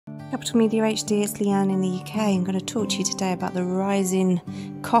Capital Media HD, it's LeeAnn in the UK. I'm going to talk to you today about the rising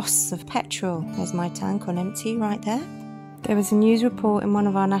costs of petrol. There's my tank on empty right there. There was a news report in one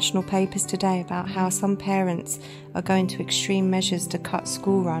of our national papers today about how some parents are going to extreme measures to cut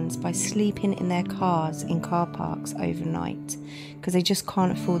school runs by sleeping in their cars in car parks overnight because they just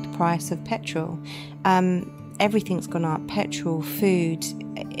can't afford the price of petrol. Everything's gone up, petrol, food.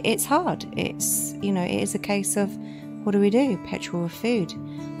 It's hard. It is a case of, what do? Petrol or food?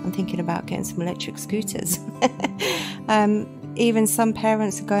 I'm thinking about getting some electric scooters. Even some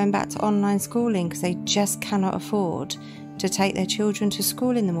parents are going back to online schooling because they just cannot afford to take their children to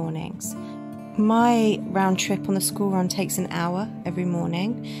school in the mornings. My round trip on the school run takes an hour every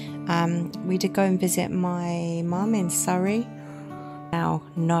morning. We did go and visit my mum in Surrey. Now,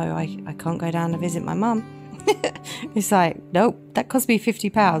 no, I can't go down to visit my mum. It's like, nope, that cost me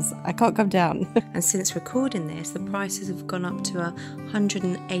 £50. I can't come down. And since recording this, the prices have gone up to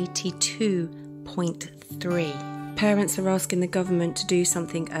 182.3. Parents are asking the government to do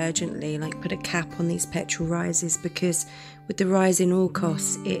something urgently, like put a cap on these petrol rises, because with the rise in all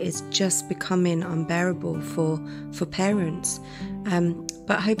costs, it is just becoming unbearable for parents.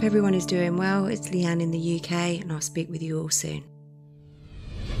 But I hope everyone is doing well. It's LeeAnn in the UK, and I'll speak with you all soon.